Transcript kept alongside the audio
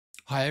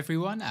Hi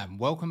everyone and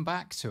welcome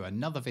back to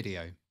another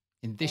video.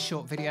 In this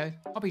short video,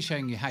 I'll be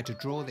showing you how to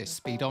draw this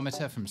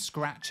speedometer from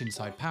scratch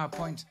inside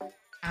PowerPoint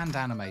and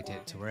animate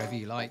it to wherever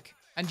you like,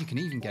 and you can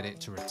even get it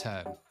to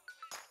return.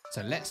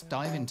 So let's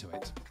dive into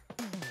it.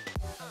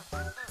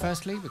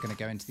 Firstly, we're going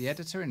to go into the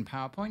editor in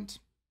PowerPoint.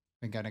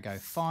 We're going to go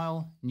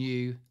File,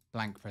 New,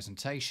 Blank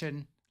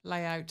Presentation,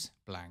 Layout,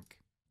 Blank.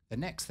 The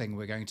next thing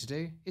we're going to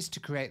do is to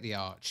create the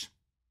arch.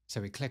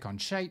 So we click on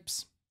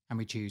Shapes and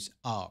we choose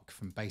Arc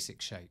from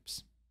Basic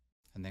Shapes.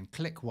 And then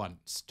click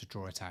once to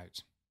draw it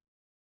out.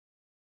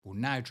 We'll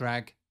now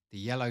drag the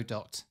yellow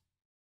dot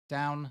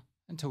down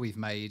until we've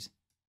made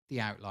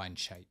the outline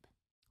shape.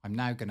 I'm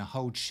now going to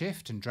hold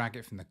Shift and drag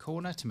it from the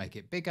corner to make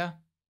it bigger.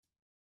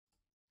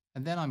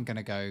 And then I'm going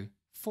to go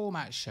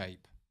Format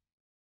Shape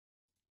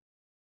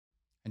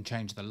and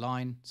change the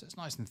line so it's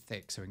nice and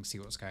thick so we can see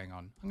what's going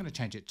on. I'm going to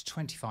change it to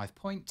 25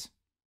 point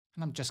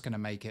and I'm just going to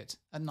make it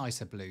a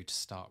nicer blue to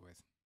start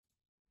with.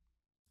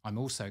 I'm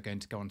also going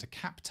to go on to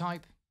Cap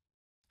Type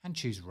and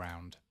choose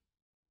round.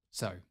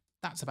 So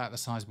that's about the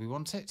size we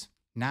want it.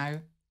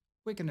 Now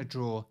we're going to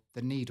draw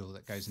the needle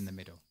that goes in the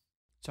middle.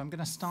 So I'm going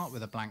to start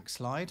with a blank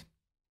slide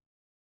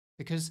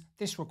because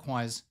this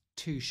requires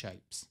two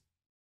shapes.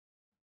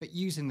 But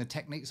using the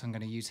techniques I'm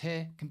going to use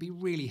here can be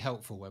really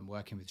helpful when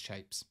working with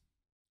shapes.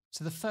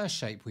 So the first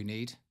shape we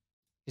need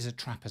is a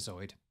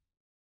trapezoid,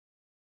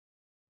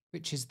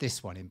 which is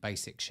this one in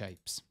Basic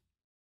Shapes.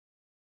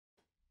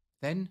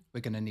 Then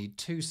we're going to need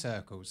two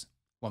circles,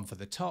 one for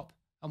the top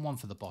and one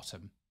for the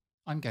bottom.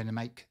 I'm going to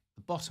make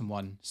the bottom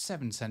one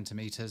 7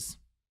 centimeters.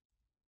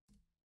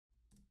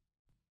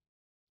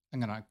 I'm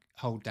going to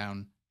hold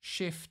down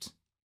Shift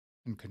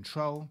and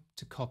Control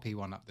to copy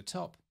one up the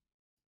top.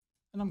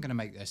 And I'm going to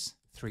make this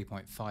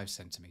 3.5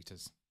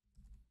 centimeters.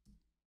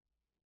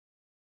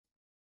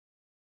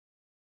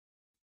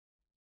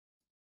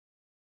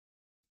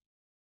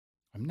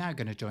 I'm now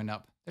going to join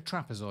up the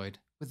trapezoid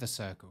with the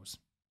circles.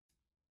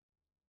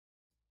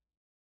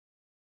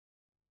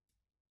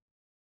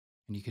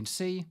 And you can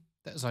see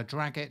that as I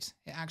drag it,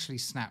 it actually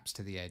snaps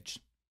to the edge.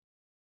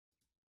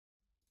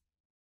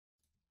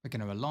 We're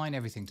going to align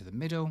everything to the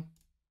middle.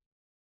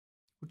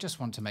 We just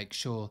want to make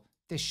sure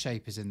this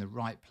shape is in the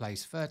right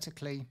place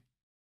vertically.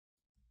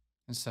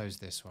 And so is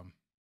this one.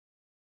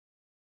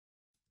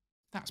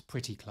 That's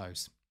pretty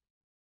close.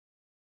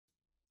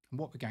 And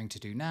what we're going to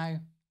do now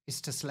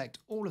is to select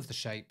all of the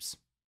shapes,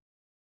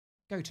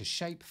 go to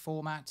Shape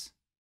Format,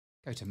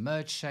 go to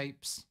Merge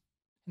Shapes,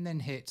 and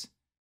then hit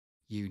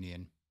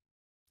Union.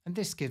 And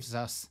this gives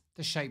us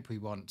the shape we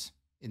want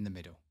in the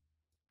middle.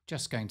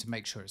 Just going to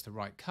make sure it's the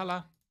right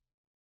color,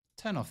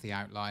 turn off the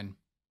outline,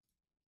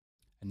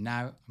 and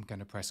now I'm going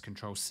to press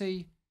Ctrl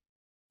C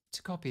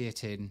to copy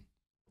it in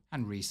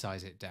and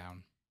resize it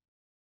down.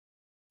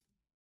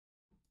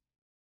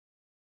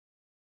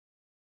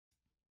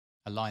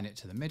 Align it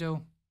to the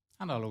middle,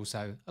 and I'll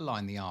also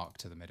align the arc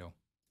to the middle.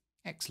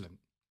 Excellent,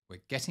 we're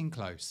getting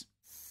close.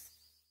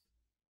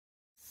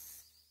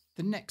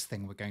 The next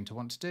thing we're going to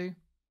want to do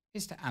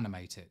is to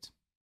animate it.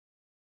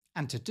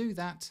 And to do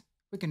that,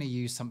 we're going to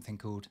use something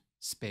called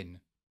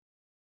Spin.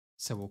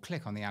 So we'll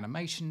click on the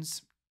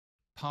Animations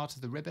part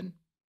of the ribbon,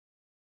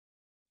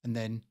 and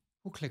then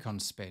we'll click on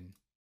Spin.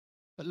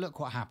 But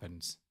look what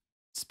happens.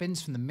 It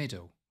spins from the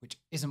middle, which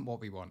isn't what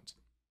we want.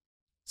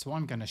 So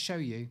I'm going to show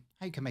you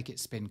how you can make it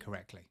spin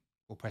correctly.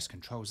 We'll press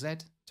Ctrl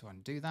Z to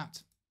undo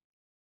that.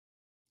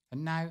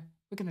 And now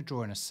we're going to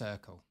draw in a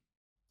circle.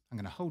 I'm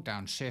going to hold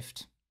down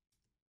Shift,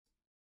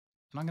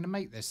 and I'm going to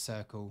make this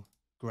circle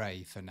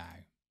grey for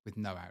now with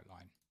no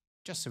outline,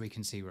 just so we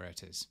can see where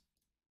it is.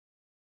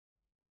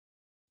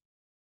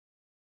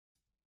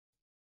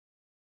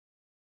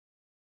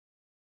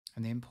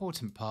 And the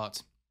important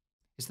part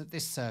is that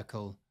this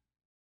circle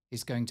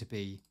is going to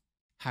be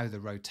how the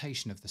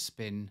rotation of the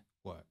spin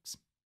works.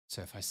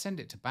 So if I send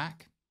it to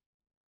back,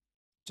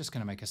 just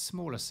going to make a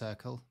smaller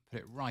circle, put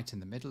it right in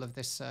the middle of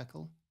this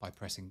circle by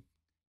pressing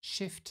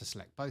Shift to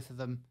select both of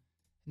them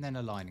and then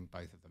aligning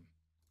both of them.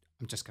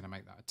 I'm just going to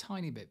make that a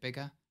tiny bit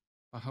bigger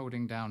by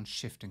holding down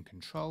Shift and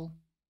Control.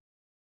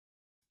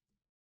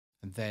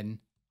 And then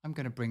I'm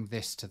going to bring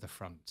this to the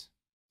front.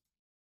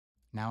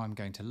 Now I'm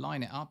going to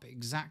line it up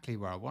exactly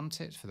where I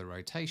want it for the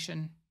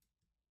rotation.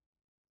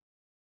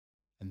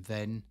 And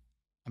then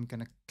I'm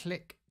going to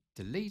click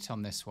Delete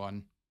on this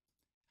one.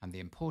 And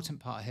the important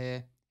part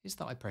here is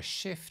that I press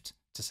Shift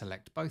to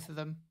select both of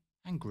them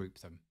and group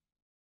them.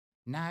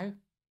 Now,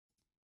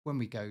 when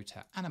we go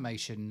to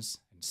Animations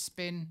and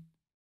Spin,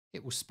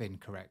 it will spin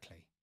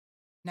correctly.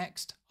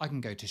 Next, I can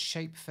go to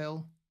Shape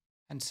Fill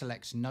and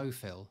select No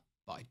Fill,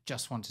 but I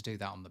just want to do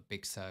that on the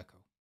big circle.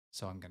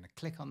 So I'm going to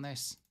click on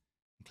this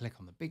and click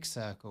on the big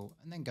circle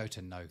and then go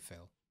to No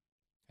Fill.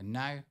 And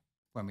now,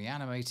 when we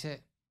animate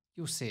it,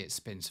 you'll see it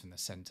spins from the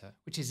center,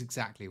 which is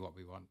exactly what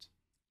we want.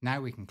 Now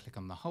we can click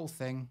on the whole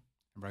thing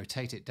and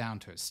rotate it down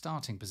to its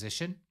starting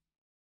position.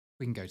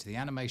 We can go to the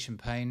animation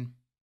pane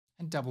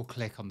and double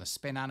click on the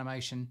spin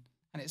animation,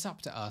 and it's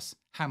up to us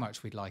how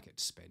much we'd like it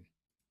to spin.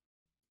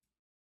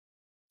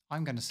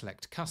 I'm going to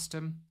select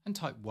custom and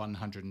type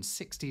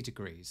 160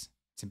 degrees.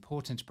 It's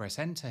important to press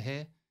enter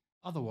here,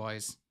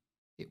 otherwise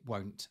it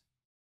won't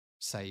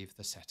save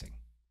the setting.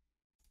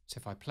 So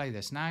if I play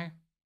this now,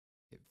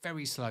 it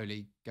very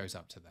slowly goes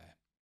up to there.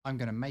 I'm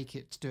going to make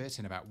it do it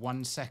in about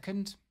 1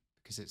 second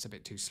because it's a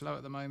bit too slow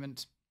at the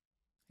moment.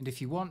 And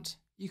if you want,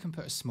 you can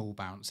put a small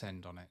bounce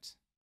end on it.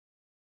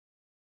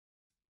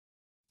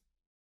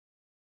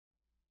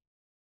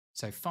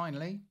 So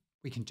finally,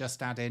 we can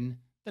just add in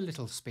the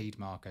little speed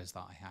markers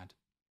that I had.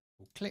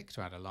 We'll click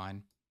to add a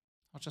line.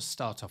 I'll just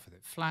start off with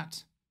it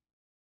flat.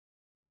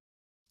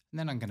 And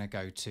then I'm going to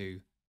go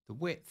to the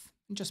width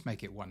and just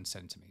make it 1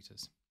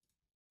 centimeters.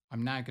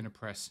 I'm now going to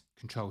press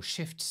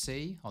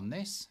Ctrl-Shift-C on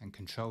this and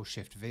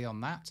Ctrl-Shift-V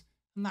on that,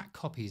 and that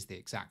copies the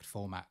exact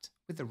format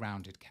with the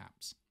rounded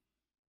caps.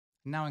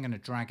 Now I'm going to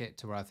drag it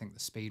to where I think the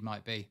speed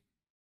might be.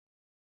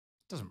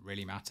 Doesn't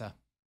really matter.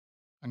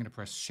 I'm going to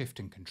press Shift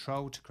and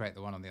Control to create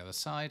the one on the other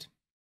side.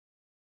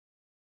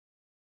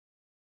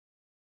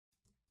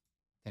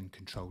 Then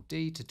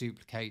Ctrl-D to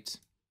duplicate.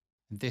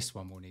 And this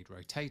one will need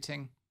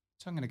rotating.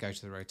 So I'm going to go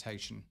to the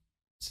rotation,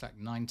 select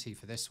 90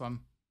 for this one.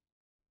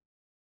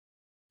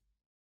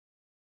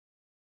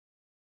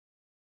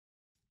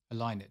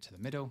 Align it to the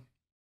middle.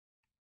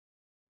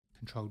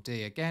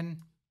 Ctrl-D again.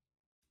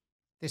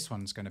 This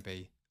one's going to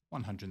be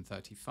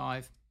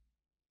 135.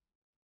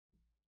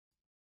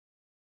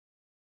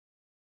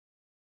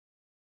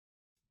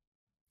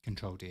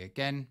 Ctrl-D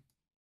again.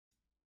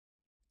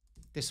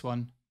 This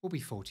one will be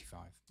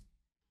 45.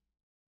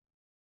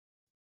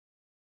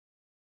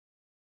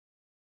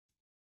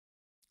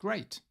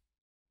 Great.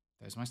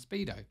 There's my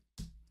speedo.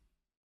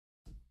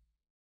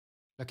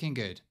 Looking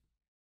good.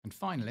 And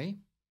finally,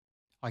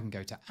 I can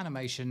go to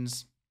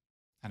Animations,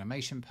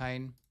 Animation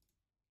pane,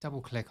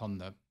 double click on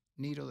the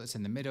needle that's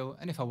in the middle,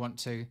 and if I want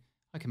to,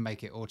 I can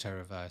make it auto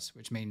reverse,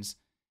 which means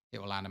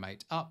it will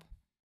animate up,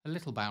 a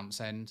little bounce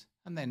end,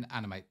 and then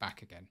animate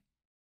back again.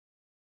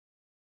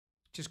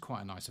 Which is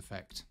quite a nice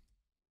effect.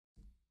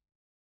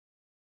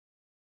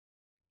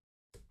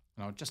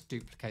 And I'll just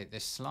duplicate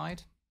this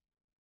slide.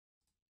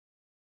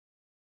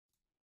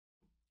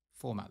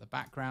 Format the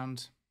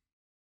background.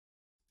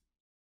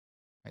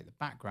 Make the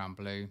background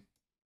blue.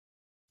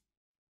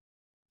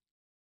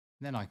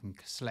 Then I can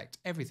select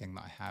everything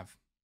that I have.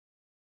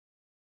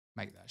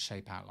 Make that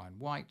shape outline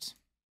white.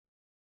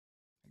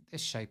 Make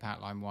this shape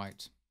outline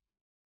white.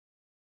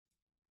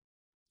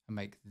 And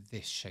make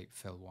this shape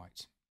fill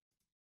white.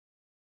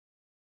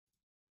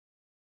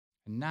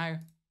 And now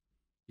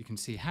you can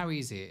see how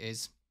easy it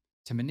is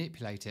to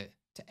manipulate it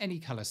to any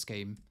color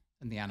scheme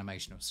and the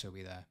animation will still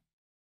be there.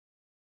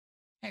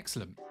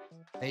 Excellent.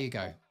 There you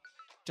go.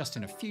 Just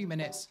in a few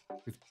minutes,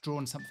 we've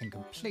drawn something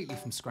completely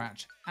from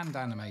scratch and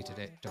animated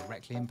it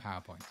directly in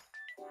PowerPoint.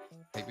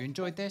 Hope you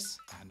enjoyed this,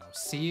 and I'll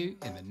see you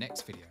in the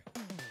next video.